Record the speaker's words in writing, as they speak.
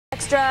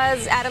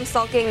extras, Adam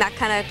sulking, that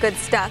kind of good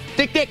stuff.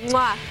 Dick, dick.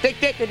 Mwah. Dick,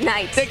 dick. Good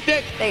night. Dick,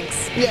 dick.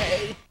 Thanks.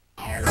 Yay.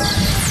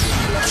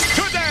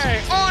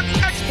 Today on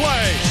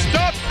X-Play,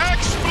 stuff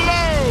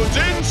explodes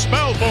in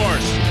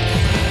SpellForce.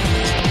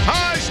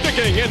 High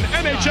sticking in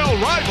NHL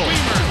Rivals.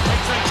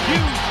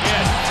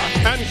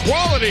 And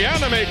quality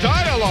anime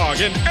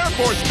dialogue in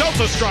AirForce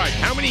Delta Strike.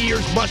 How many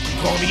years must you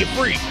call me a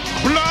freak?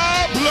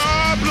 Blah,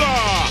 blah,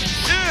 blah.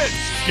 It's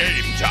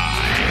game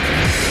time.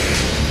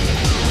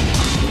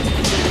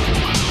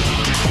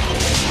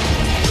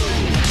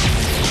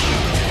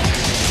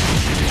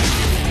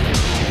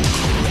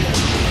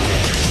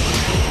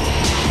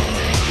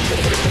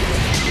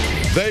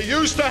 They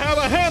used to have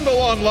a handle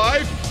on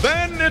life,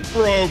 then it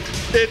broke.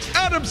 It's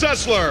Adam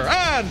Zessler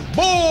and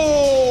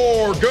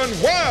Morgan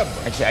Webb.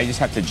 Actually, I just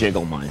have to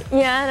jiggle mine.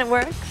 Yeah, and it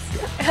works.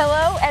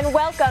 Hello and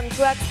welcome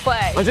to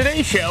X-Play. On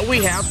today's show,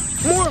 we have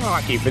more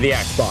hockey for the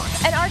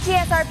Xbox. An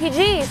RTS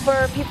RPG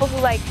for people who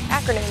like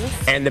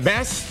acronyms. And the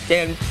best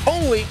and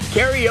only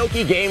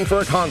karaoke game for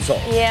a console.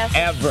 Yes.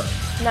 Ever.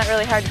 Not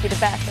really hard to be the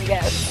best, I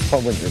guess.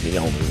 Well, when you're the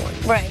only one.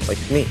 Right.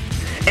 Like me.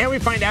 And we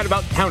find out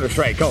about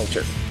Counter-Strike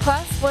culture.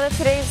 Plus, one of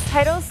today's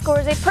titles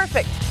scores a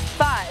perfect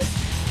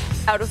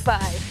 5 out of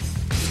 5.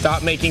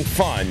 Stop making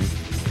fun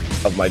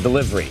of my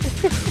delivery.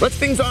 Let's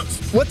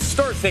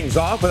start things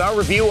off with our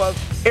review of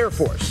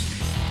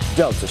AirForce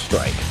Delta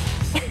Strike.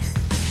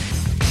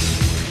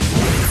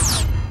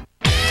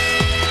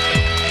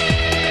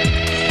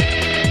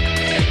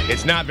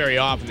 It's not very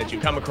often that you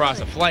come across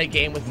a flight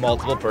game with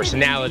multiple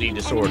personality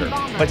disorder.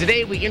 But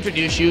today we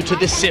introduce you to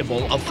the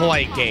Sybil of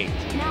flight games,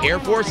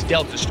 AirForce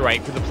Delta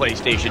Strike for the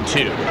PlayStation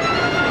 2.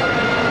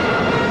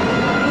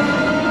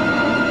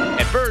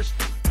 At first,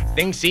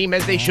 things seem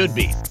as they should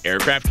be.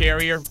 Aircraft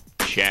carrier?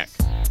 Check.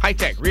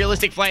 High-tech,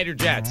 realistic fighter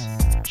jets?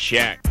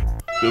 Check.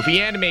 Goofy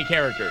anime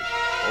characters?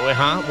 Oh,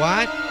 huh?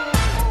 What?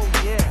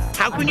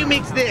 How can you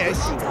mix this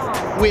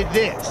with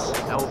this?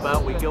 How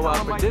about we go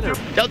out for dinner?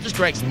 Delta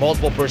Strike's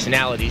multiple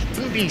personalities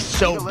wouldn't be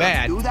so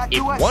bad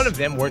if one of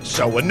them weren't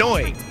so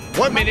annoying.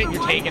 1 minute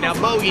you're taking out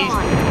bogeys,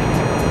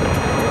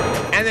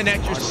 and the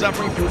next you're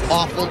suffering through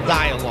awful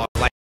dialogue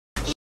like,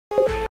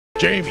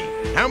 Jamie,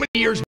 how many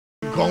years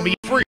you call me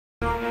free?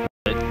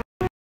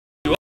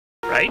 You are,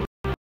 right?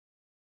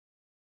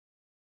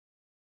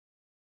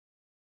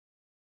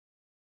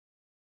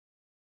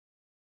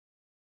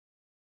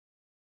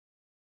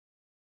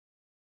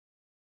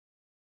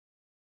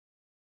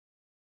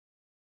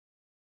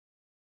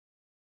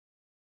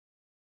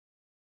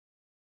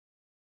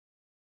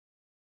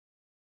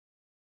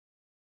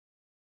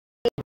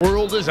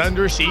 World is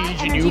under siege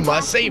and you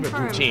must save it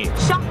routine.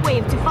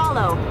 Shockwave to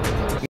follow.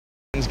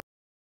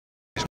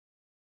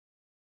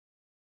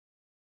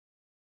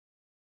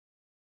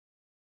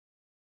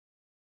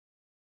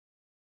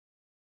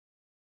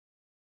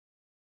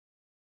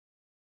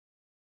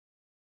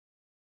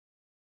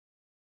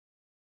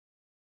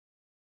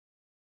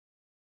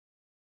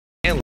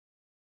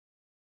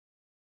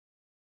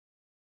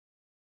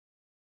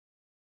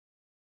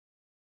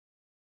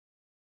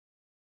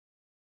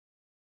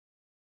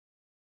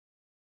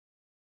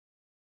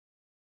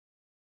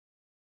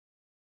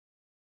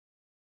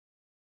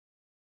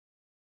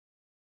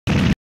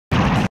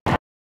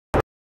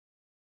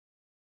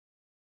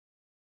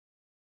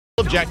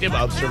 Objective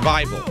of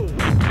survival.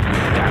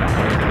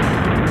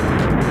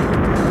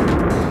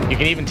 You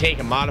can even take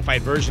a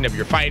modified version of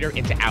your fighter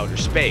into outer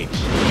space.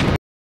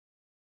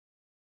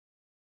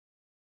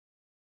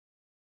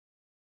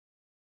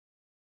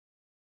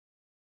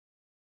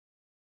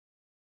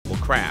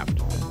 Craft.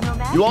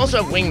 You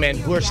also have wingmen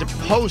who are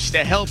supposed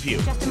to help you.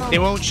 They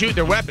won't shoot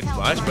their weapons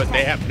much, but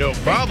they have no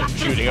problem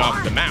shooting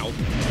off the mouth.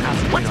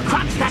 What's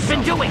Kropstack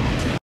been doing?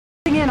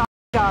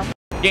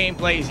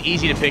 Gameplay is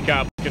easy to pick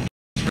up.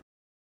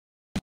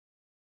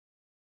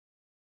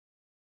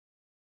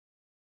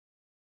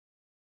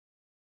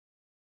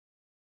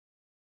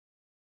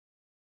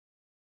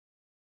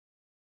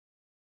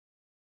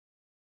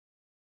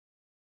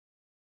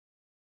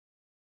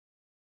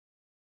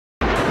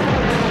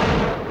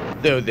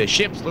 Though the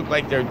ships look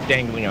like they're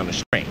dangling on a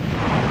string.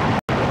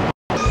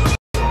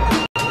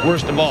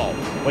 Worst of all,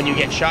 when you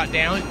get shot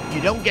down,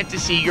 you don't get to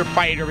see your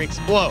fighter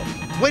explode.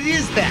 What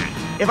is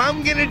that? If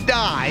I'm gonna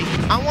die,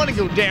 I want to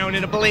go down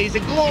in a blaze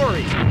of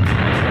glory.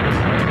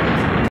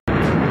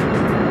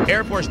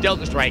 AirForce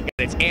Delta Strike got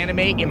its anime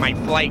in my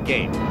flight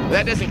game. But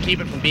that doesn't keep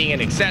it from being an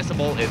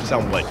accessible, if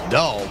somewhat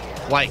dull,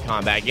 flight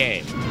combat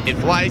game. It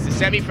flies the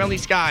semi-friendly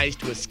skies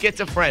to a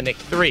schizophrenic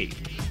 3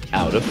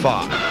 out of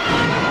 5.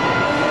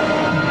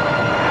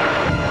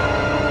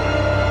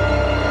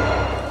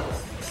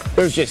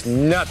 There's just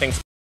nothing.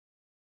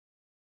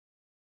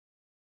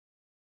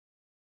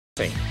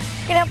 You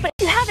know, but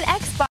you have an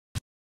Xbox.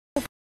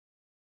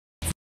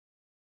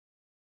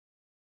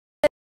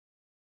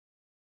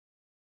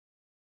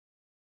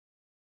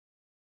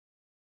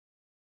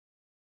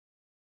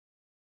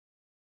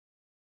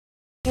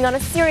 on a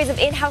series of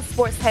in-house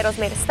sports titles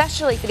made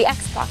especially for the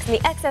Xbox and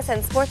the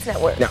XSN Sports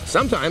Network. Now,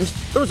 sometimes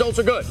the results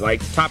are good,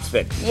 like Top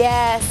Spin.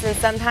 Yes, and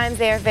sometimes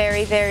they are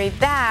very, very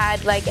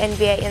bad, like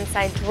NBA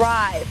Inside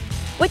Drive.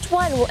 Which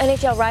one will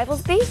NHL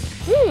Rivals be?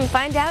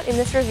 Find out in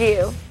this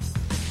review.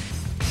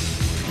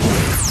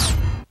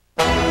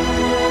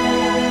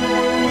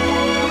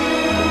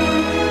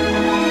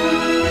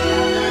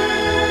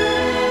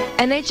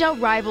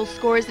 NHL Rivals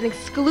scores an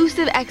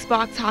exclusive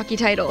Xbox hockey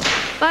title,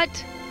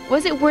 but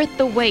was it worth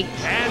the wait?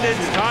 And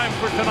it's time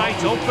for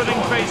tonight's opening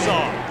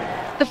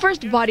face-off. The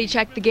first body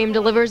check the game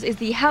delivers is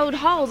the hallowed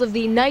halls of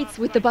the Knights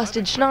with the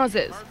Busted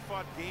Schnozzes.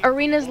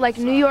 Arenas like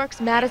New York's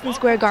Madison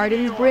Square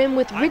Garden brim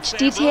with rich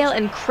detail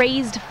and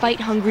crazed,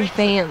 fight-hungry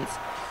fans.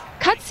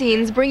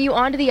 Cutscenes bring you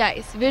onto the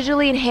ice,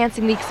 visually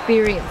enhancing the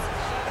experience.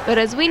 But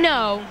as we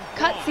know,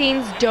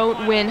 cutscenes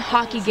don't win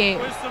hockey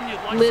games.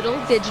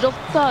 Little digital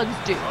thugs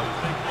do.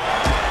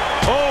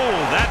 Oh,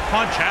 that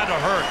punch had to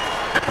hurt.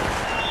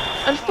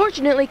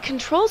 Unfortunately,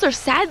 controls are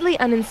sadly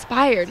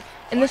uninspired,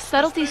 and the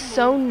subtlety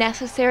so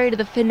necessary to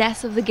the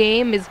finesse of the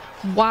game is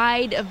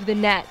wide of the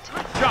net.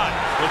 Shot.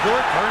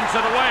 Ledort turns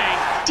it away.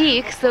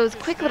 Deeks, those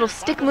quick little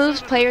stick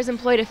moves players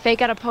employ to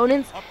fake out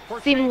opponents,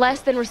 seem less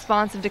than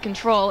responsive to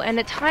control, and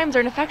at times are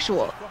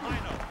ineffectual.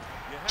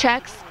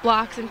 Checks,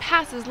 blocks, and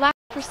passes lack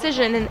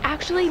precision and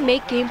actually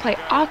make gameplay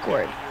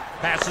awkward.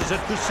 Passes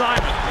it to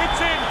Simon. It's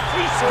in.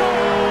 He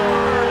scores!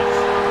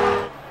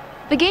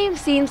 The game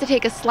seems to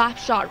take a slap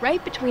shot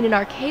right between an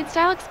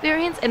arcade-style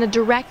experience and a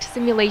direct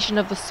simulation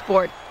of the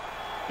sport.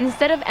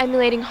 Instead of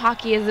emulating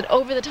hockey as an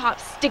over-the-top,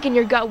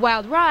 stick-in-your-gut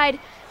wild ride,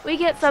 we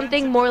get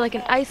something more like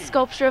an ice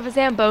sculpture of a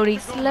Zamboni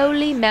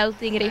slowly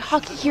melting at a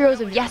hockey heroes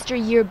of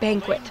yesteryear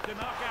banquet.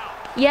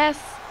 Yes,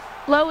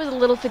 Flo is a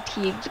little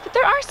fatigued, but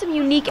there are some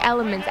unique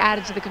elements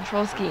added to the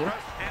control scheme.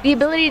 The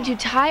ability to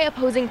tie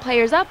opposing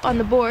players up on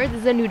the boards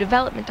is a new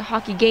development to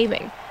hockey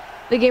gaming.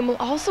 The game will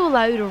also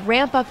allow you to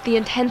ramp up the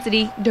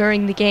intensity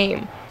during the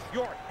game.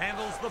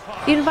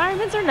 The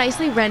environments are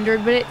nicely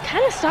rendered, but it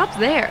kind of stops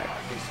there.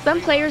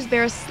 Some players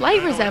bear a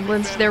slight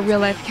resemblance to their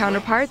real-life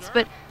counterparts,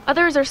 but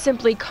others are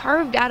simply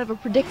carved out of a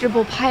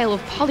predictable pile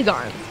of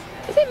polygons.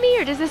 Is it me,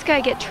 or does this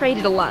guy get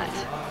traded a lot?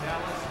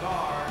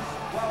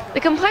 The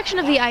complexion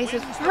of the ice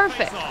is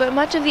perfect, but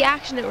much of the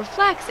action it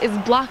reflects is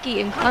blocky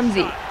and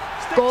clumsy.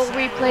 Goal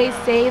replays,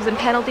 saves, and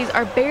penalties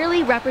are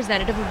barely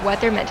representative of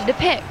what they're meant to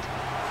depict.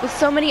 With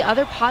so many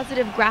other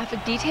positive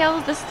graphic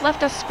details, this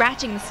left us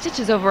scratching the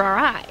stitches over our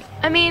eye.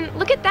 I mean,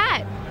 look at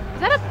that.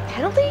 Is that a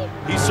penalty?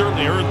 He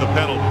certainly earned the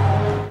penalty.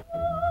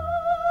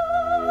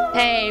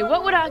 Hey,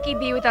 what would hockey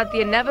be without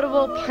the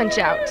inevitable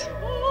punch-out?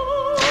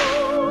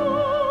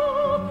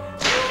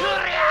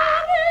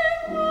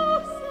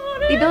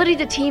 The ability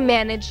to team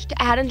manage, to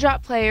add and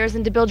drop players,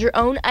 and to build your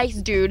own ice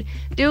dude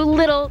do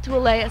little to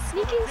allay a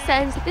sneaking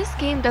sense that this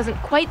game doesn't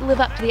quite live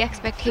up to the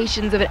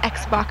expectations of an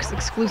Xbox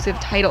exclusive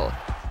title.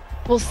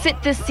 We'll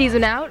sit this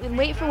season out and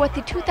wait for what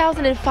the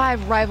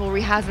 2005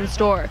 rivalry has in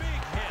store.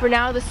 For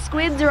now, the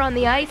Squids are on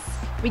the ice.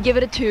 We give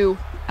it a 2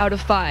 out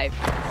of 5.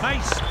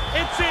 Nice.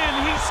 It's in.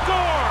 He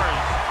scores.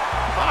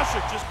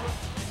 Pasha just...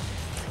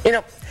 You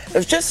know,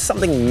 there's just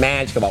something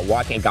magic about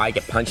watching a guy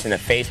get punched in the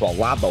face while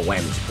Lava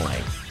Wham's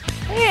playing.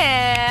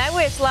 Yeah, I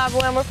wish Lava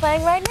Wham were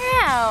playing right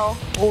now.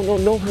 Oh,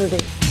 no hurting.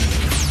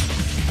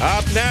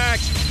 Up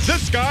next,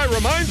 this guy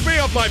reminds me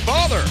of my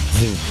father.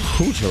 The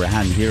hoot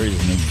around here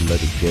isn't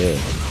bloody good.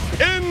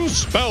 In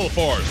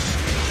SpellForce.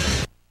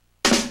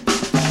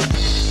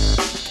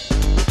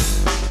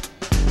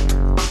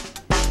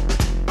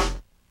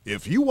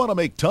 If you want to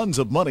make tons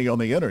of money on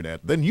the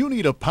internet, then you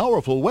need a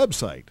powerful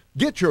website.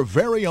 Get your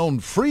very own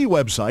free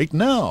website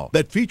now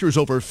that features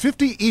over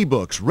 50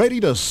 ebooks ready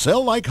to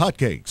sell like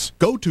hotcakes.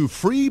 Go to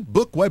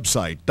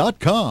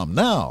freebookwebsite.com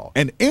now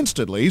and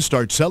instantly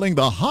start selling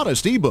the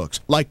hottest ebooks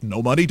like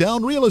No Money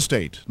Down Real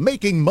Estate,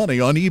 Making Money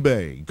on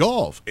eBay,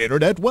 Golf,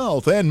 Internet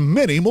Wealth, and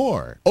many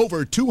more.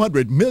 Over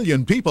 200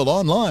 million people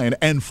online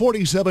and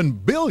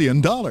 $47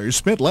 billion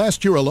spent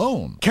last year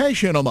alone.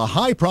 Cash in on the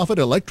high-profit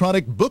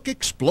electronic book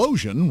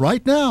explosion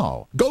right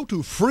now. Go to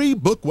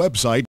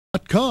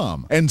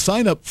freebookwebsite.com and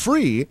sign up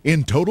free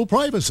in total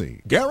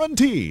privacy.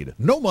 Guaranteed.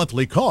 No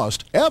monthly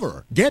cost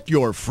ever. Get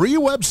your free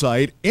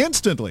website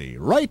instantly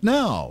right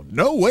now.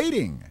 No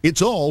waiting.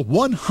 It's all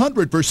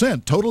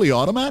 100% totally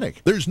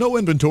automatic. There's no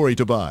inventory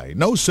to buy,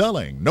 no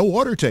selling, no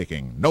order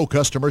taking, no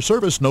customer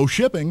service, no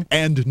shipping,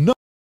 and no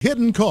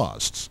hidden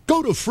costs.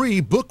 Go to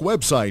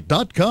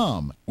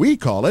freebookwebsite.com. We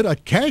call it a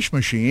cash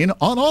machine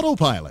on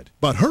autopilot.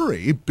 But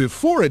hurry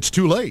before it's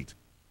too late.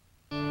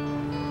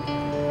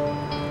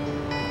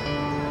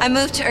 I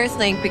moved to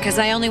Earthlink because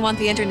I only want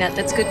the internet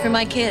that's good for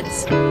my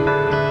kids.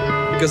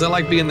 Because I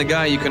like being the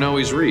guy you can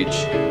always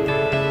reach.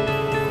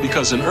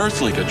 Because an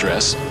Earthlink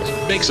address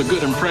makes a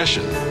good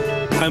impression.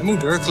 I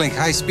moved to Earthlink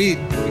high speed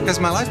because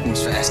my life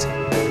moves fast.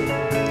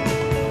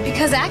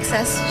 Because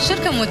access should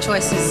come with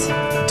choices.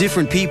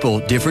 Different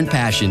people, different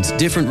passions,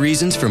 different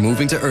reasons for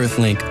moving to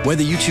Earthlink.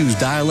 Whether you choose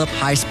dial-up,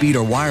 high-speed,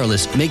 or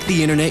wireless, make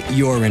the internet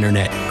your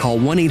internet. Call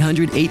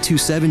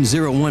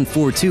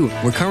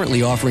 1-800-827-0142. We're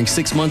currently offering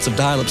 6 months of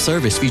dial-up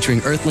service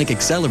featuring Earthlink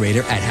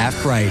Accelerator at half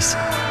price.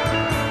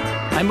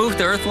 I moved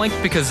to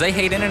Earthlink because they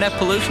hate internet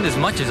pollution as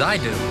much as I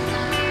do.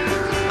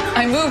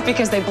 I moved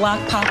because they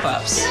block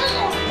pop-ups.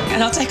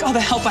 And I'll take all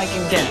the help I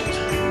can get.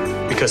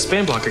 Because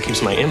Spam Blocker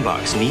keeps my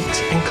inbox neat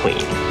and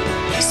clean.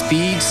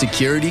 Speed,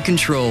 security,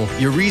 control.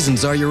 Your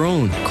reasons are your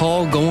own.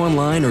 Call, go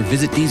online, or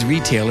visit these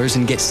retailers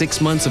and get 6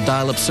 months of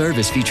dial-up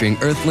service featuring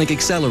Earthlink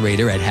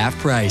Accelerator at half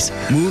price.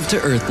 Move to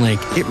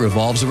Earthlink. It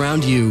revolves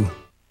around you.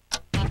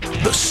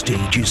 The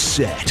stage is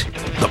set.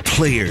 The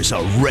players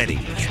are ready.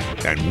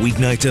 And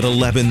weeknights at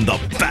 11, the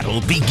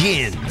battle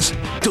begins.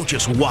 Don't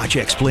just watch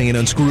X-Play and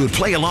Unscrewed.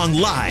 Play along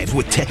live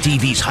with Tech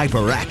TV's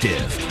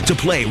Hyperactive. To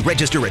play,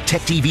 register at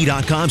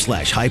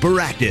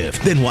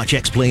techtv.com/hyperactive. Then watch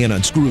X-Play and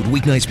Unscrewed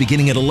weeknights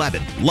beginning at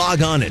 11.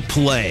 Log on and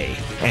play.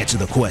 Answer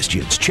the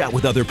questions, chat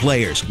with other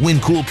players,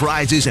 win cool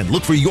prizes, and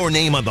look for your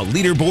name on the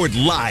leaderboard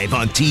live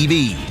on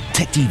TV.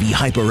 Tech TV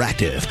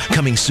Hyperactive,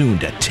 coming soon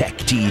to Tech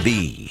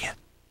TV.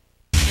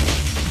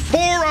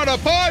 4 out of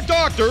 5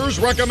 doctors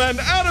recommend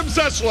Adam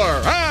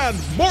Sessler and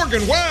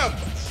Morgan Webb.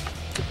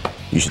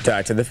 You should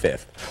talk to the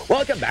 5th.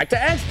 Welcome back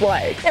to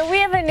X-Play. And we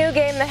have a new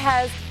game that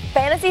has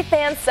fantasy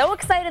fans so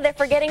excited they're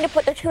forgetting to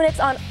put their tunics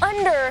on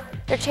under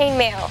their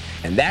chainmail.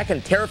 And that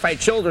can terrify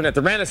children at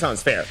the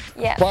Renaissance Fair.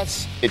 Yeah.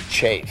 Plus, it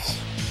chafes.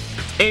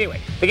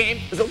 Anyway, the game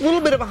is a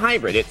little bit of a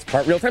hybrid. It's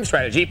part real-time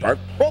strategy, part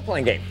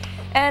role-playing game.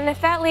 And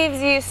if that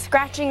leaves you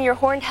scratching your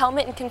horned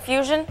helmet in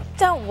confusion,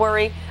 don't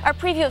worry. Our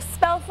preview of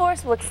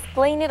SpellForce will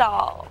explain it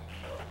all.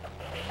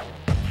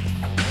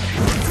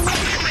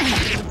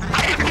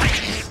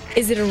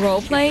 Is it a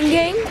role-playing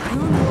game?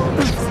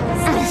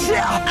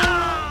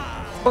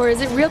 Or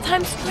is it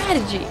real-time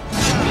strategy?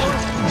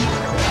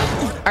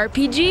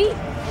 RPG?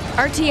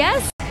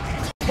 RTS?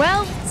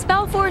 Well,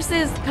 SpellForce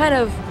is kind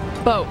of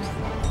both.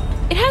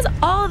 It has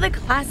all the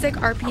classic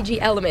RPG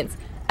elements.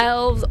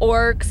 Elves,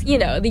 orcs, you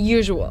know, the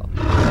usual.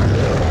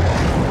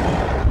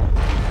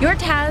 Your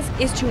task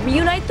is to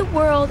reunite the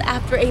world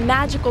after a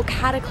magical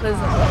cataclysm.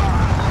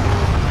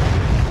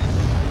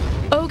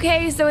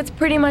 Okay, so it's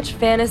pretty much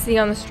fantasy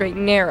on the straight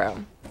and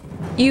narrow.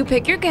 You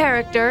pick your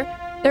character,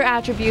 their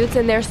attributes,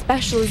 and their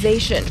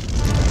specialization.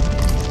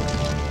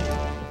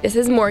 This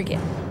is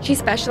Morgan. She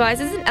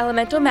specializes in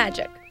elemental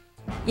magic.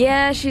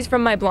 Yeah, she's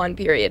from my blonde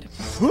period.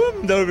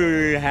 Whom do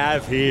we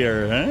have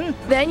here, huh?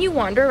 Then you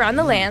wander around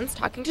the lands,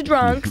 talking to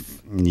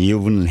drunks. You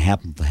wouldn't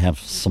happen to have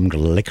some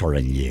liquor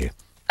in you.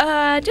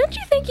 Don't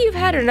you think you've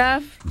had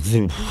enough?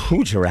 The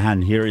hooch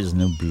around here is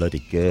no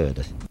bloody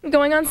good.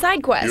 Going on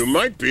side quests. You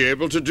might be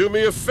able to do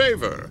me a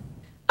favor.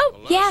 Oh,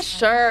 yeah,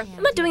 sure.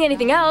 I'm not doing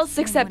anything else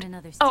except,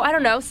 I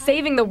don't know,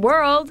 saving the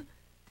world.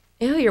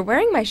 Ew, you're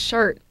wearing my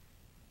shirt.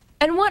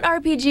 And what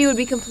RPG would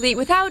be complete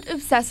without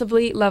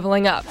obsessively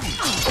leveling up?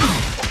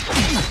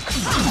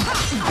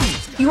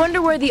 You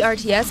wonder where the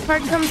RTS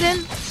part comes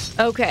in?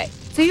 Okay,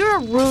 so you're a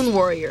rune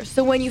warrior,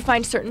 so when you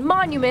find certain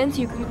monuments,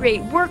 you can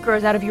create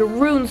workers out of your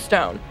rune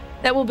stone.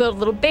 That will build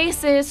little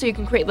bases so you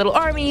can create little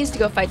armies to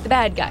go fight the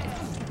bad guys.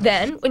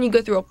 Then, when you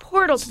go through a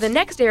portal to the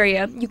next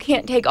area, you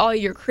can't take all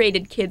your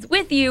created kids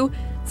with you,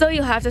 so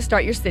you'll have to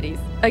start your cities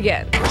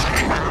again.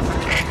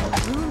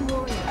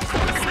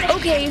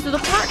 Okay, so the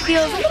plot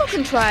feels a little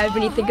contrived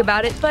when you think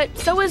about it, but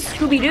so is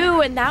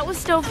Scooby-Doo, and that was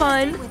still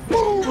fun.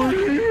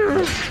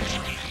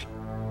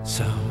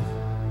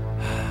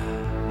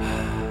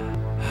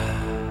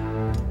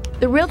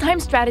 The real-time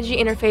strategy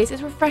interface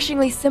is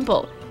refreshingly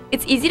simple.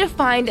 It's easy to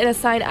find and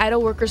assign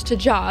idle workers to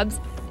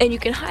jobs, and you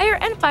can hire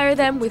and fire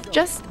them with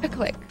just a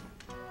click.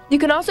 You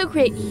can also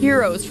create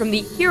heroes from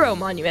the hero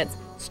monuments,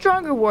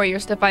 stronger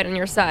warriors to fight on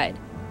your side.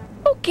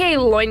 Okay,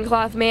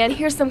 loincloth man,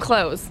 here's some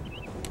clothes.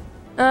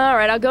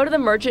 Alright, I'll go to the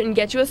merchant and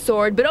get you a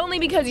sword, but only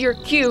because you're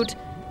cute.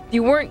 If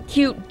you weren't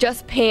cute,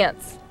 just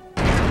pants.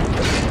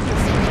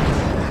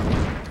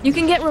 You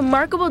can get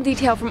remarkable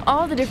detail from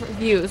all the different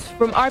views,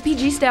 from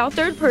RPG-style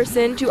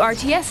third-person to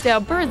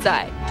RTS-style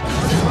bird's-eye.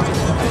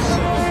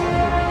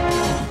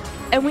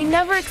 And we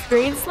never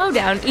experience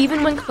slowdown,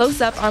 even when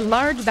close-up on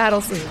large battle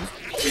scenes.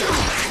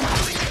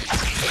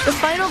 The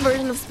final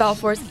version of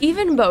SpellForce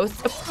even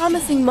boasts a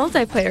promising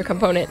multiplayer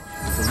component.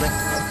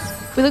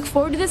 We look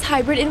forward to this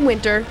hybrid in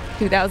winter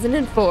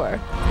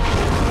 2004.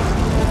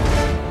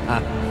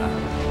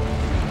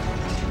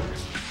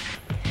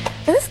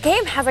 This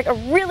game has like a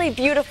really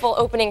beautiful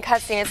opening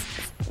cutscene.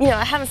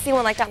 I haven't seen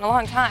one like that in a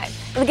long time.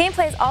 The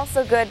gameplay is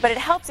also good, but it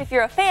helps if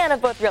you're a fan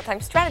of both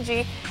real-time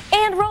strategy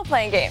and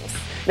role-playing games.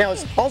 Now,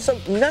 it's also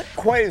not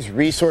quite as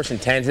resource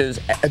intensive,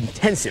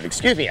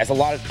 as a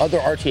lot of other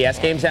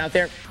RTS games out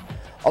there.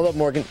 Although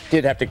Morgan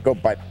did have to go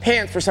buy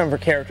pants for some of her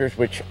characters,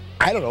 which,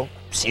 I don't know,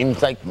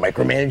 seems like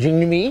micromanaging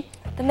to me.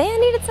 The man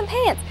needed some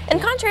pants.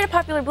 And contrary to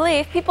popular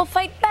belief, people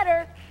fight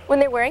better when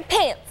they're wearing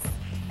pants.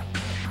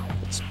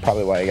 That's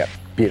probably why I got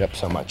beat up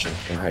so much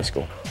in high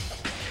school.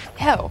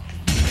 Ew.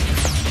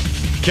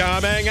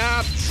 Coming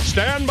up,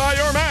 stand by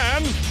your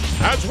man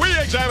as we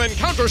examine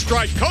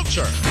Counter-Strike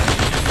culture.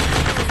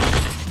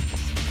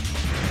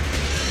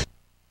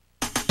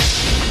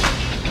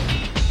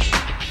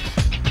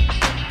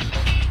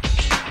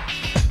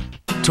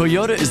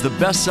 Toyota is the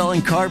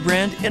best-selling car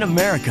brand in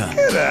America.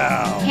 Get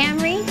out.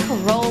 Camry,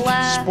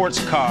 Corolla. Sports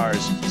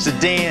cars,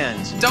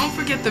 sedans. Don't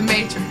forget the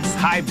Matrix.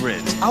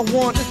 Hybrids. I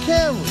want a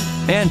Camry.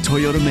 And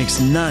Toyota makes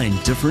 9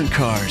 different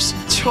cars.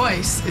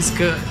 Choice is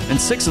good.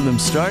 And 6 of them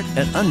start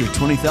at under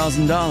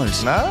 $20,000.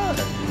 Nice.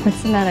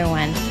 What's another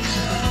one?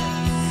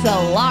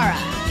 Solara.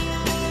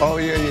 Oh,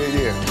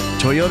 yeah.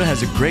 Toyota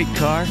has a great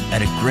car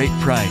at a great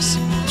price,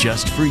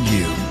 just for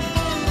you.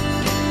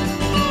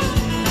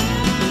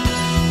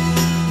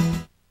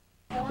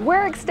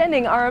 We're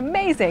extending our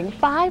amazing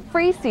 5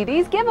 free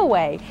CDs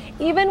giveaway.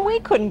 Even we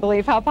couldn't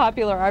believe how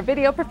popular our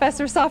Video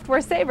Professor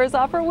Software Savers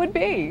offer would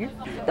be.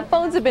 The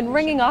phones have been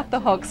ringing off the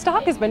hook,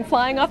 stock has been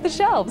flying off the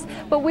shelves,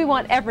 but we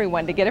want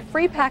everyone to get a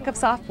free pack of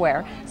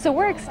software. So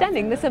we're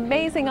extending this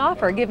amazing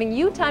offer, giving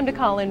you time to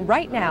call in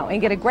right now and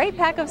get a great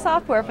pack of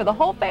software for the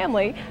whole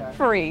family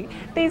free.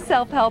 These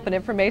self-help and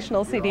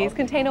informational CDs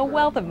contain a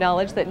wealth of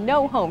knowledge that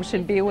no home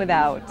should be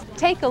without.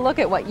 Take a look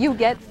at what you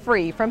get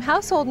free from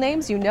household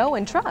names you know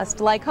and trust,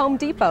 like Home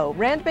Depot,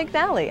 Rand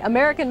McNally,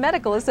 American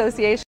Medical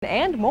Association,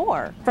 and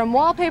more. From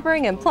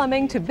wallpapering and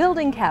plumbing to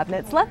building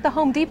cabinets, let the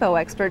Home Depot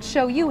experts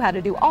show you how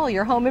to do all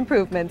your home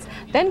improvements.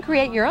 Then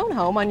create your own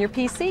home on your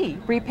PC,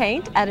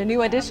 repaint, add a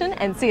new addition,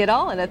 and see it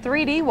all in a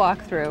 3D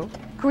walkthrough.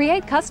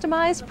 Create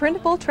customized,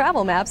 printable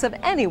travel maps of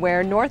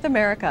anywhere in North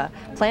America.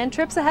 Plan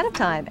trips ahead of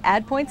time,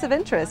 add points of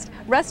interest,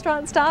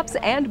 restaurant stops,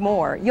 and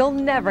more. You'll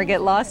never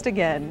get lost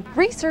again.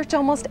 Research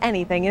almost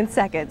anything in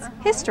seconds.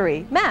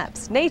 History,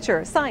 maps,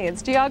 nature,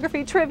 science,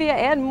 geography, trivia,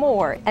 and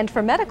more. And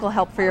for medical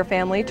help for your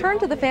family, turn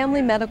to the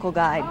Family Medical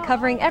Guide,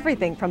 covering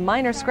everything from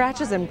minor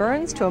scratches and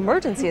burns to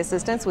emergency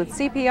assistance with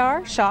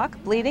CPR,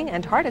 shock, bleeding,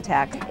 and heart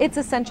attacks. It's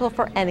essential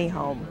for any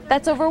home.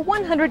 That's over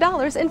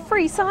 $100 in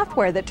free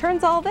software that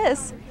turns all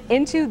this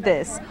into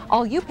this.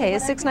 All you pay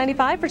is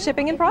 $6.95 for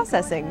shipping and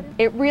processing.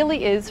 It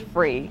really is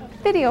free.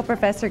 Video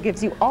Professor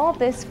gives you all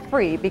this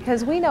free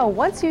because we know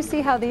once you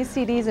see how these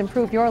CDs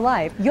improve your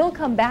life, you'll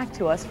come back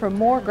to us for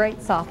more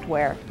great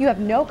software. You have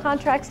no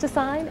contracts to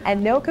sign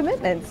and no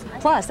commitments.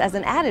 Plus, as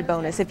an added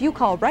bonus, if you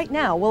call right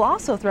now, we'll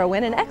also throw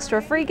in an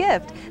extra free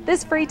gift.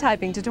 This free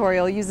typing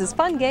tutorial uses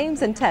fun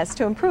games and tests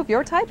to improve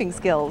your typing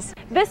skills.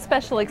 This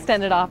special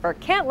extended offer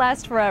can't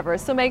last forever,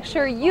 so make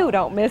sure you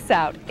don't miss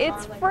out.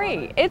 It's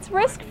free. It's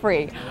risk-free.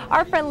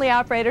 Our friendly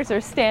operators are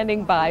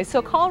standing by,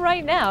 so call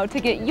right now to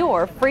get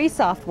your free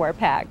software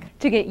pack.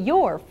 To get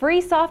your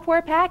free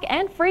software pack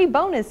and free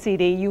bonus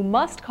CD, you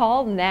must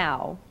call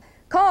now.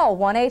 Call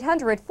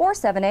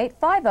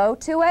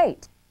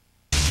 1-800-478-5028.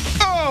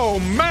 Oh,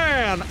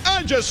 man!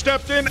 I just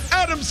stepped in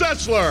Adam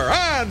Zetzler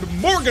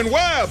and Morgan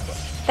Webb.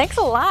 Thanks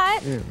a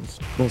lot. Yeah, it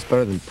smells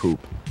better than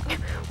poop.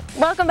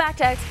 Welcome back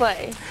to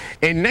X-Play.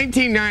 In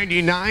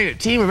 1999, a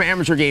team of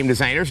amateur game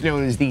designers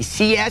known as the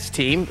CS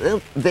team,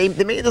 they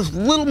made this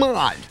little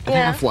mod of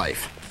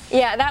Half-Life.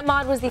 Yeah, that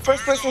mod was the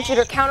first-person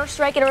shooter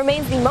Counter-Strike, and it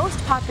remains the most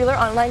popular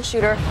online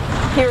shooter,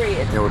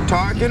 period. Now we're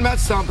talking about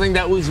something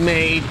that was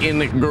made in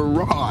the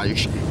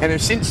garage and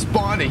has since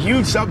spawned a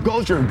huge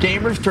subculture of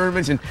gamers,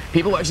 tournaments, and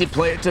people actually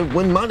play it to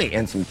win money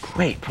and some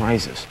great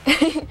prizes.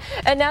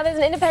 And now there's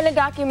an independent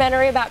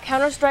documentary about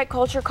Counter-Strike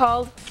culture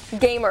called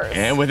Gamers.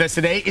 And with us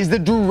today is the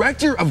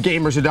director of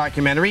Gamers, a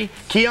documentary,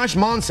 Kiyash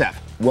Monsef.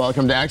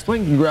 Welcome to X-Play.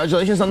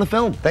 Congratulations on the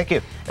film. Thank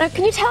you. Now,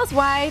 can you tell us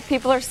why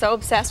people are so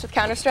obsessed with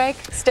Counter-Strike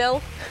still?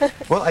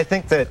 Well, I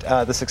think that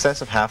the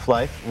success of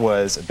Half-Life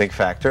was a big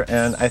factor,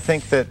 and I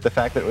think that the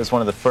fact that it was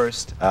one of the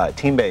first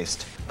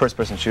team-based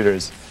first-person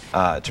shooters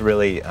to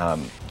really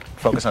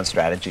focus on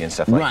strategy and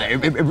stuff like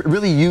that. Right, it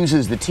really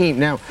uses the team.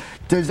 Now,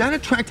 does that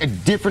attract a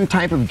different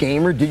type of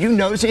gamer? Did you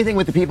notice anything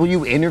with the people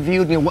you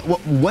interviewed? You know,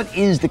 what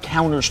is the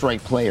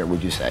Counter-Strike player,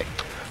 would you say?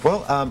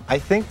 Well, I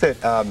think that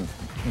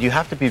you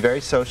have to be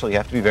very social, you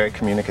have to be very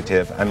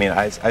communicative. I mean,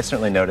 I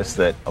certainly noticed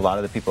that a lot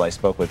of the people I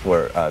spoke with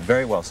were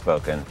very well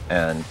spoken,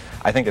 and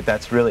I think that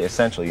that's really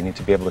essential. You need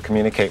to be able to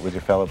communicate with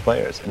your fellow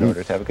players in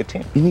order to have a good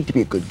team. You need to be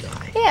a good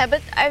guy. Yeah,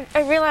 but I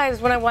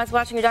realized when I was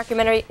watching your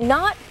documentary,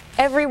 not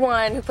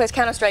everyone who plays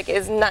Counter-Strike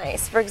is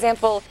nice. For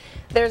example,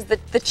 there's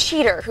the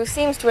cheater who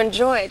seems to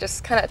enjoy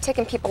just kind of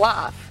ticking people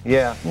off.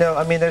 Yeah, no,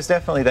 I mean, there's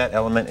definitely that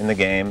element in the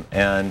game,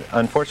 and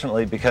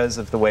unfortunately, because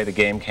of the way the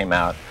game came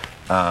out,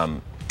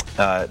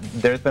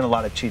 there's been a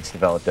lot of cheats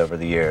developed over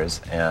the years,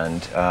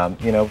 and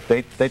you know,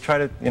 they try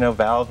to, you know,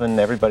 Valve and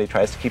everybody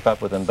tries to keep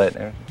up with them, but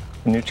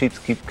new cheats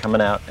keep coming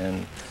out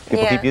and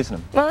people keep using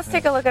them. Well, let's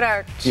take a look at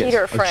our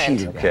cheater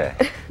friend. Okay.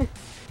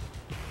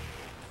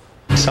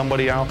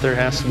 Somebody out there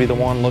has to be the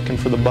one looking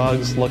for the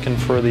bugs, looking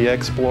for the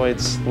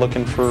exploits,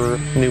 looking for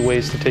new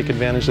ways to take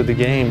advantage of the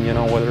game, you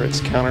know, whether it's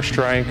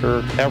Counter-Strike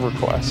or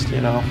EverQuest, you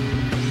know.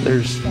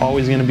 There's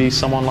always going to be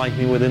someone like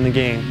me within the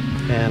game,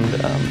 and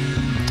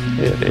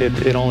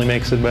it only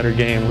makes it a better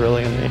game,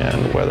 really, in the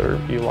end, whether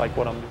you like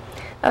what I'm doing.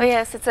 Oh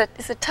yes, it's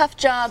a tough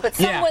job, but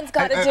someone's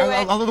got to do it.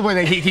 I love the way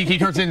that he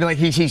turns into like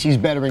he's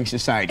bettering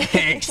society.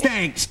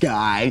 Thanks,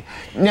 guy.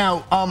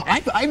 Now,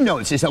 I've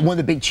noticed is that one of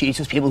the big cheats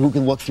is people who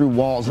can look through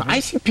walls. And I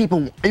see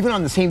people, even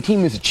on the same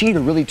team as a cheater,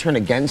 really turn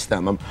against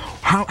them.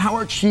 How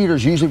are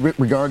cheaters usually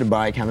regarded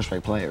by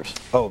Counter-Strike players?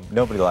 Oh,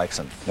 nobody likes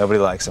them. Nobody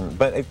likes them.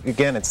 But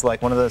again, it's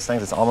like one of those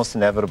things that's almost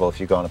inevitable.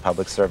 If you go on a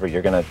public server,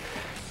 you're going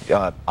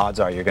to, odds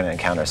are you're going to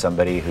encounter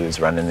somebody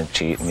who's running a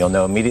cheat, and you'll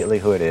know immediately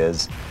who it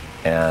is.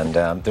 And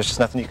there's just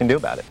nothing you can do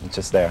about it. It's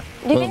just there.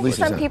 Do you think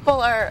some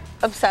people are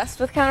obsessed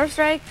with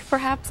Counter-Strike,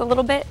 perhaps a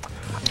little bit?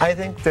 I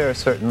think there are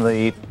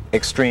certainly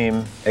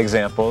extreme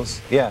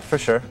examples. Yeah, for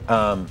sure.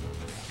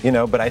 You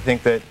know, but I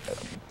think that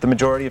the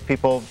majority of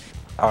people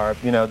are,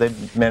 you know,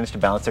 they've managed to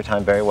balance their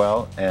time very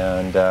well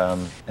and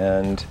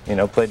you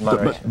know, played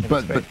moderation.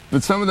 But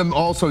some of them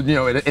also, you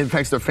know, it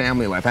affects their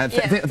family life. I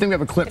think we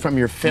have a clip from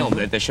your film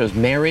that shows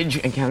marriage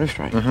and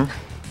Counter-Strike.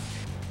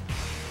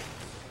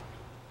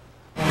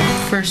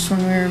 First, when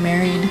we were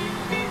married,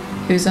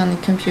 he was on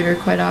the computer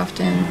quite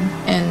often,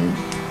 and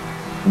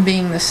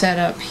being the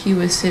setup, he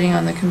was sitting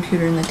on the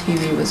computer and the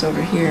TV was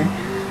over here,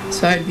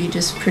 so I'd be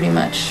just pretty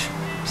much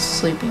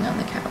sleeping on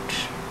the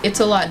couch. It's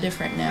a lot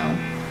different now.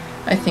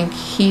 I think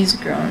he's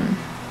grown,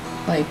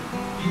 like,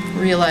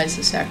 realized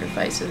the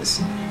sacrifices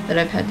that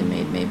I've had to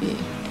make maybe,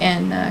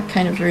 and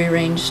kind of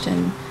rearranged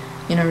and,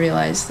 you know,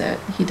 realized that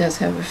he does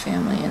have a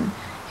family, and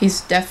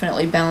he's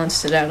definitely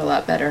balanced it out a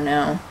lot better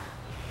now.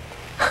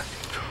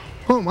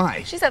 Oh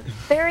my. She's a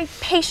very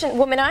patient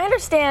woman. I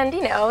understand,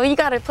 you know, you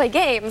got to play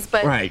games,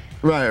 but Right.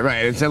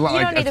 It's a lot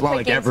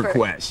like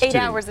EverQuest. For 8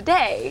 hours a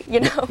day, you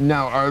know.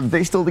 Now, are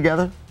they still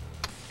together?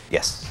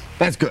 Yes.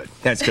 That's good.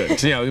 That's good.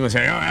 So, you know, you must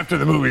say, oh, after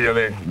the movie,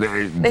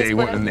 they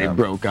went and they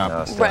broke up.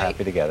 No, still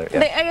happy together.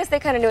 Yeah. I guess they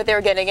kind of knew what they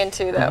were getting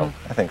into, though.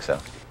 I think so.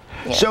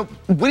 Yeah. So,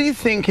 what do you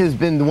think has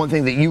been the one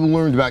thing that you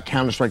learned about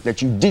Counter-Strike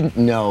that you didn't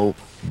know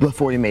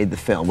before you made the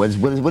film? What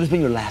has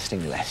been your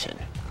lasting lesson?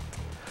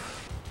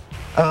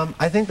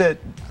 I think that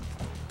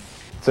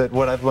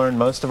what I've learned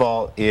most of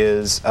all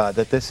is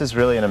that this is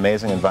really an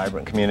amazing and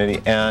vibrant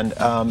community, and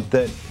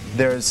that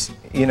there's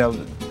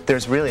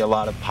really a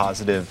lot of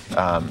positive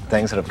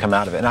things that have come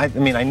out of it. And I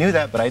mean, I knew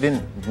that, but I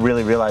didn't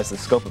really realize the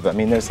scope of it. I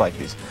mean, there's like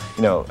these,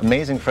 you know,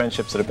 amazing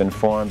friendships that have been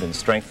formed and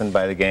strengthened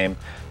by the game.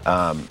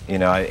 You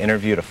know, I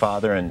interviewed a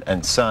father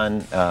and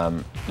son,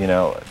 you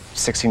know,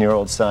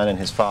 16-year-old son and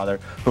his father,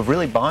 who've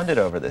really bonded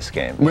over this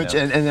game. Which,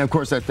 and of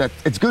course, that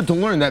it's good to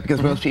learn that,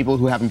 because most people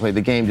who haven't played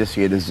the game just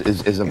see it as a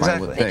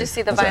violent thing. They just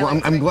see the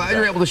violence. Well, I'm glad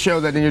you're able to show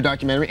that in your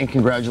documentary, and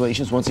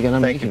congratulations once again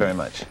on making it. Thank you very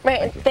much.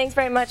 Right, thanks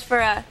very much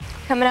for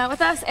coming out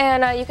with us,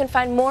 and you can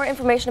find more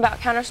information about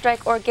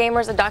Counter-Strike or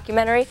Gamers, a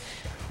documentary.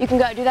 You can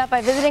go do that by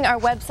visiting our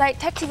website,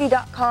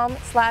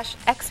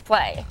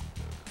 techtv.com/xplay.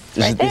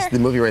 This is the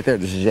movie right there.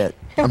 This is it.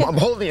 I'm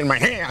holding it in my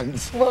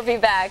hands. We'll be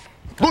back.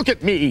 Look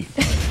at me.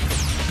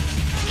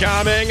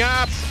 Coming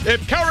up,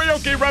 if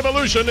Karaoke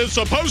Revolution is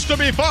supposed to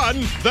be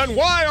fun, then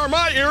why are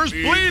my ears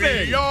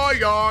bleeding? Yaw,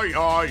 yaw,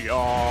 yaw,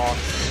 yaw.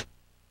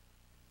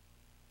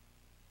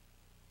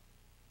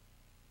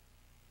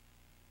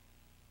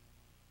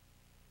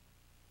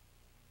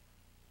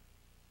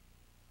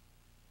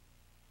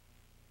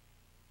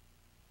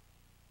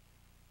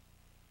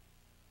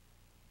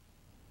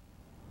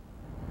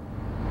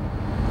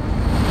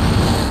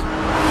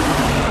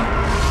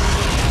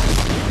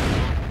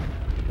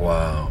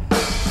 Wow.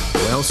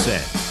 Well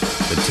said.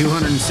 The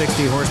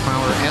 260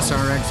 horsepower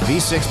SRX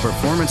V6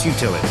 performance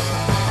utility.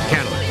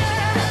 Cadillac.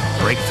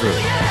 Breakthrough.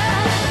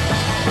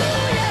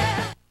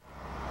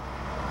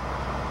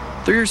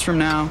 3 years from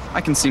now,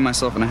 I can see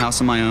myself in a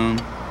house of my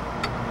own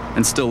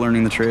and still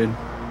learning the trade.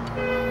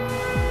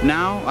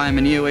 Now, I'm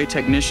an EOA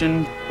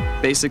technician.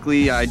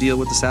 Basically, I deal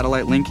with the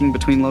satellite linking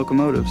between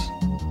locomotives.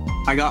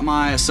 I got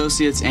my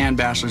associate's and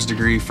bachelor's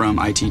degree from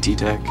ITT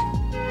Tech.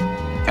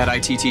 At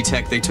ITT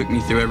Tech, they took me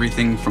through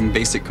everything from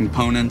basic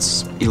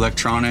components,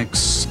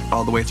 electronics,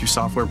 all the way through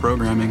software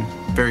programming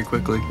very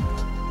quickly.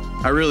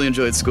 I really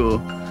enjoyed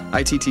school.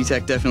 ITT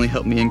Tech definitely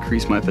helped me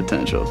increase my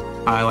potential.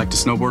 I like to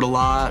snowboard a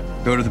lot,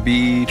 go to the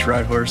beach,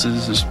 ride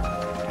horses, just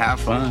have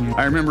fun.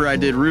 I remember I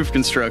did roof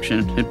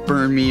construction. It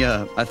burned me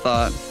up. I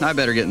thought, I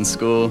better get in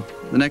school.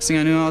 The next thing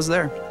I knew, I was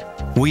there.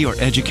 We are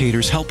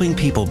educators helping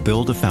people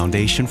build a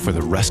foundation for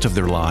the rest of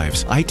their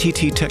lives.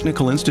 ITT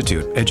Technical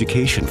Institute,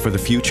 education for the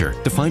future.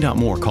 To find out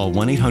more, call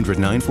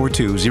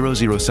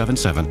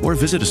 1-800-942-0077 or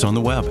visit us on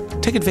the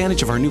web. Take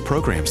advantage of our new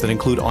programs that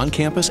include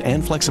on-campus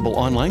and flexible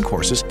online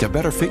courses to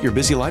better fit your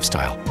busy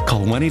lifestyle.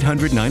 Call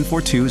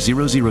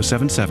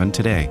 1-800-942-0077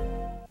 today.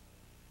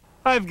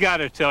 I've got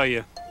to tell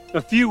you,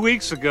 a few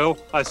weeks ago,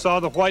 I saw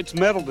the White's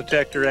metal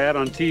detector ad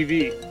on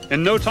TV.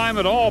 In no time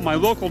at all, my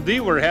local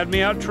dealer had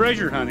me out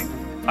treasure hunting.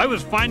 I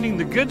was finding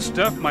the good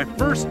stuff my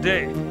first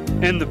day.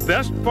 And the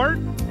best part?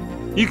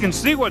 You can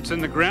see what's in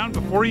the ground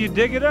before you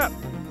dig it up.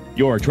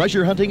 Your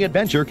treasure hunting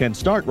adventure can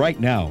start right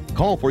now.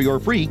 Call for your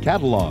free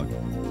catalog.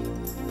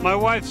 My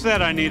wife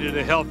said I needed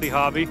a healthy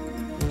hobby.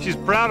 She's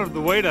proud of the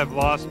weight I've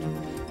lost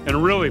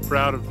and really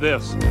proud of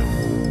this.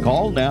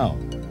 Call now.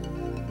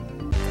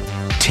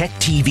 Tech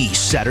TV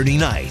Saturday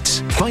nights.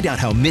 Find out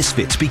how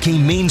Misfits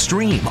became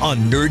mainstream on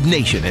Nerd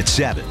Nation at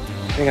 7.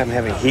 I think I'm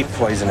having heat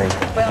poisoning.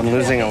 I'm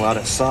losing a lot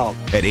of salt.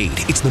 At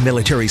 8, it's the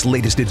military's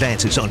latest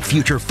advances on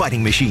future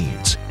fighting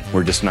machines.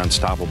 We're just an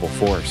unstoppable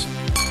force.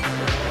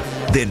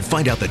 Then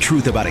find out the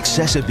truth about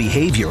excessive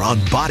behavior on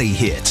body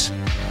hits.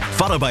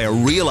 Followed by a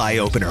real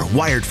eye-opener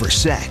wired for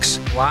sex.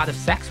 A lot of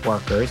sex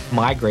workers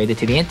migrated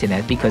to the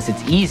internet because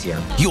it's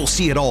easier. You'll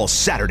see it all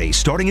Saturday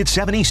starting at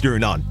 7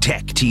 Eastern on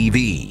Tech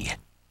TV.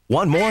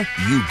 Want more?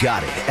 You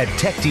got it at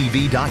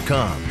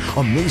techtv.com.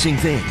 Amazing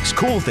things,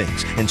 cool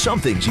things, and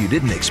some things you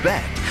didn't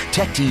expect.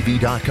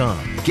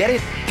 techtv.com. Get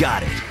it?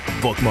 Got it.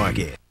 Bookmark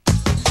it.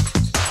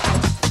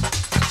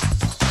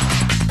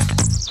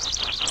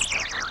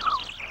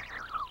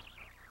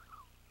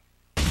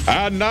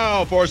 And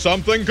now for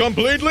something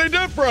completely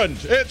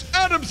different. It's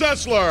Adam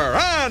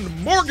Sessler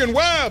and Morgan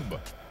Webb.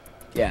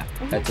 Yeah,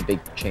 that's a big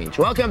change.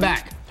 Welcome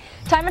back.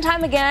 Time and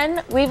time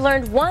again, we've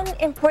learned one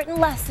important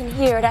lesson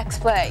here at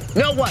X-Play.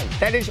 No one,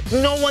 that is,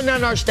 no one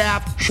on our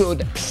staff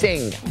should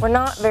sing. We're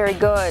not very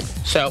good.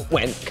 So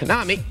when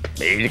Konami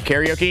made a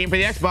karaoke game for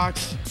the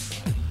Xbox,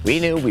 we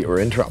knew we were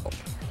in trouble.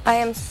 I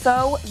am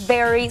so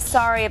very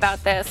sorry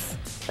about this,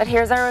 but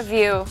here's our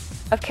review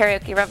of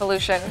Karaoke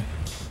Revolution.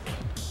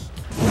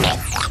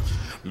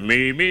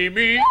 Me.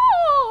 We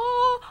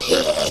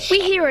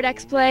here at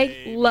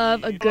X-Play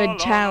love a good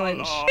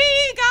challenge.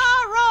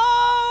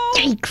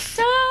 Yikes.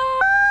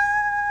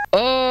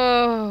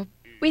 Oh,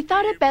 we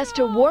thought it best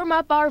to warm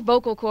up our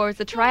vocal cords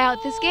to try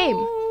out this game,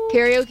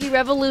 Karaoke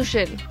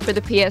Revolution, for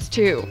the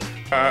PS2.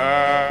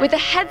 With a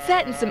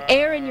headset and some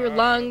air in your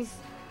lungs.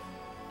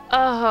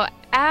 Oh,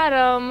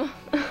 Adam.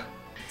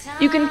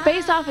 You can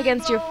face off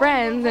against your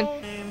friends and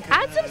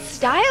add some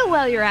style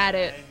while you're at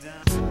it.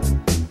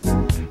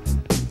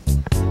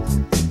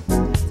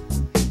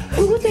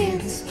 Who will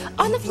dance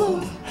on the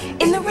floor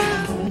in the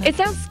round? It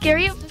sounds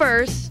scary at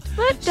first,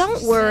 but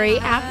don't worry,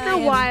 after a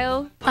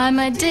while, I'm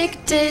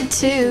addicted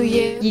to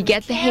you. You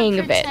get the hang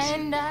of it.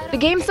 The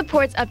game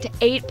supports up to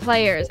 8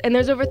 players, and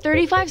there's over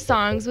 35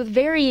 songs with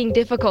varying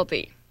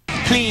difficulty.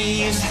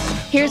 Please.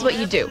 Here's what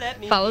you do.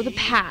 Follow the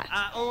path.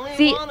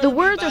 See, the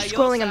words are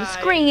scrolling on the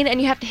screen, and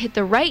you have to hit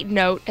the right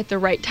note at the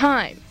right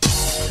time.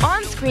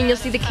 On screen, you'll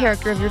see the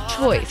character of your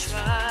choice.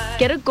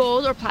 Get a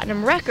gold or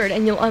platinum record,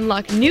 and you'll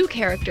unlock new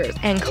characters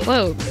and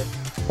clothes.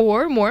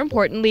 Or, more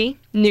importantly,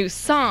 new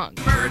songs.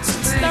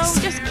 So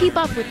just keep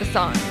up with the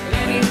song.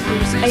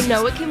 I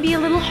know it can be a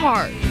little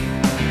hard.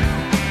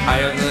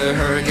 Eye of the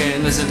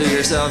hurricane, listen to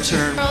yourself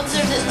churn.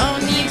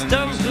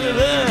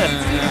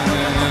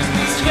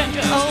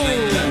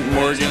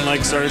 Morgan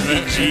likes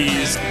RV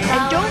cheese.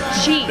 And don't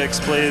cheat.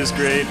 X-Play is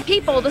great.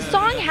 People, the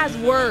song has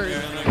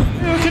words.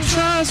 You can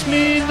trust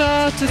me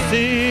not to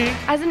think.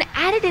 As an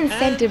added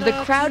incentive, the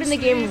crowd in the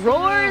game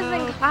roars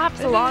and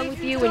claps along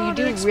with you when you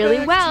do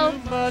really well.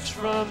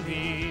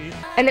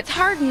 And it's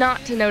hard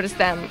not to notice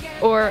them,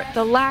 or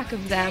the lack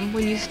of them,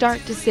 when you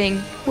start to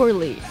sing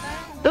poorly.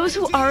 Those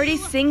who already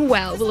sing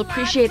well will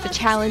appreciate the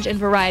challenge and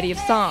variety of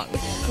songs.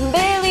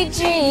 Billie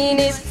Jean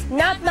is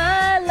not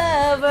my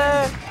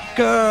lover.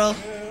 Girl,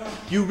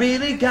 you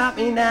really got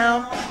me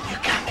now. You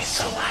got me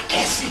so I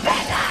can't sleep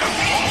at night.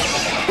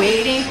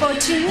 Waiting for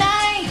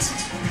tonight.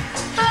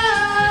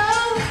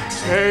 Oh.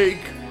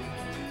 Take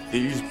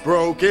these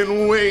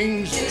broken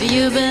wings. Do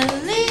you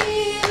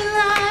believe in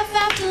life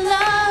after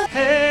love?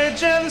 Hey,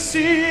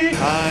 jealousy,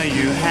 are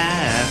you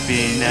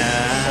happy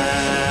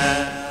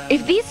now?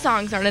 If these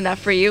songs aren't enough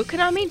for you,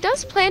 Konami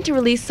does plan to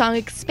release song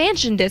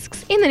expansion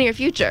discs in the near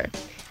future.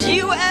 Do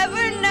you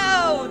ever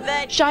know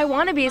that Shy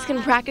wannabes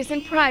can practice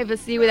in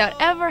privacy without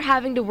ever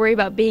having to worry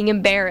about being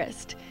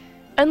embarrassed.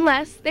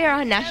 Unless they are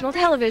on national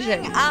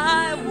television.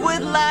 I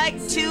would like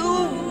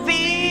to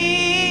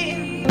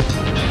be?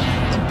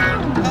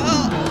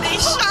 Oh, they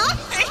shot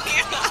me.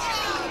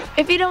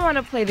 If you don't want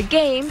to play the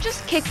game,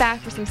 just kick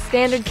back for some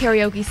standard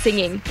karaoke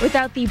singing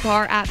without the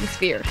bar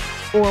atmosphere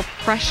or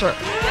pressure.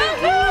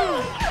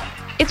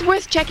 It's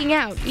worth checking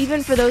out,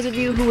 even for those of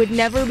you who would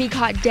never be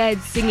caught dead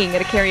singing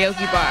at a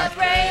karaoke bar.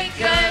 Celebrate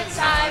good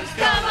times,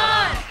 come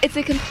on! It's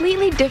a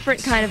completely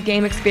different kind of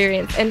game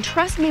experience, and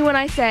trust me when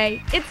I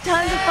say, it's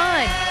tons of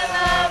fun.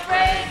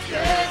 Celebrate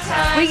good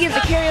times. We give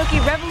the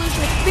Karaoke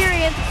Revolution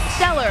experience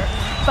stellar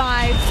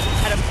 5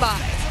 out of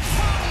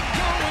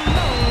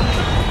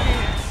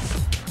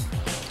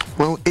 5.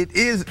 Well, it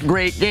is a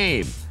great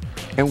game,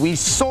 and we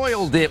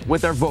soiled it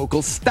with our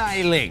vocal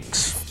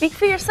stylings. Speak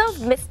for yourself,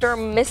 Mister.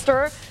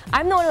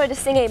 I'm the one who had to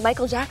sing a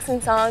Michael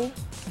Jackson song.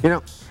 You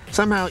know,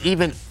 somehow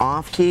even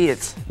off-key,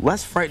 it's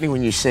less frightening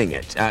when you sing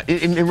it.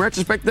 In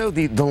retrospect, though,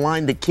 the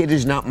line, "the kid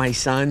is not my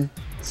son,"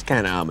 it's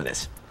kind of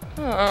ominous.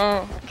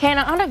 Oh. Okay,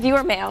 now on a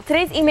viewer mail.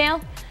 Today's email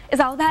is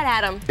all about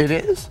Adam. It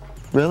is?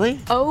 Really?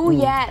 Oh,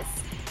 yes.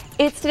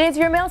 It's today's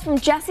viewer mail from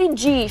Jessie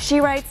G. She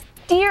writes,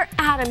 "Dear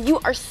Adam, you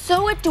are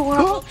so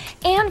adorable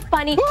and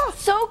funny,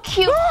 so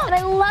cute, and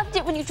I loved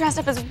it when you dressed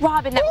up as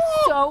Robin. That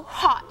was so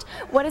hot.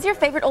 What is your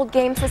favorite old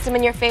game system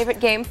and your favorite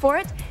game for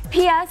it?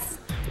 P.S.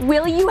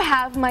 Will you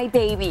have my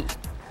baby?"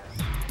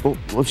 Well,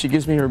 if she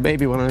gives me her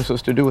baby, what am I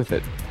supposed to do with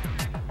it?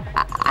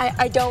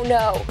 I don't know.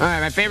 All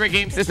right, my favorite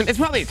game system, it's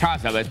probably a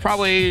toss-up. It's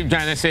probably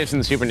Genesis and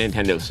the Super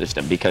Nintendo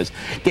system because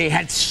they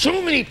had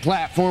so many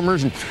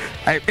platformers,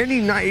 and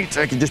any night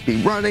I could just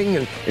be running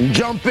and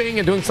jumping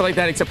and doing stuff like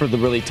that, except for the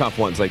really tough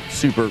ones like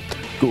Super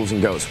Ghouls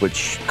and Ghosts,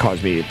 which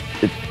caused me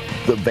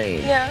the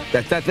vein. Yeah.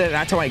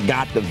 That's how I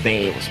got the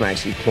vein, was from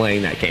actually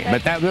playing that game.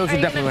 But those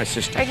are definitely my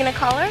system. Are you going to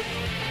call her?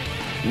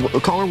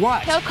 Call her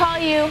what? He'll call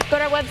you. Go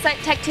to our website,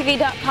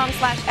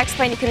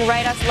 techtv.com/explain. You can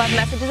write us love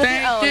messages of your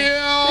own. Thank you.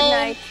 Good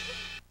night.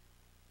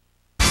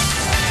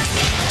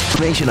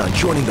 Information on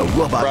joining the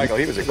robot.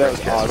 He was a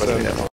great guest.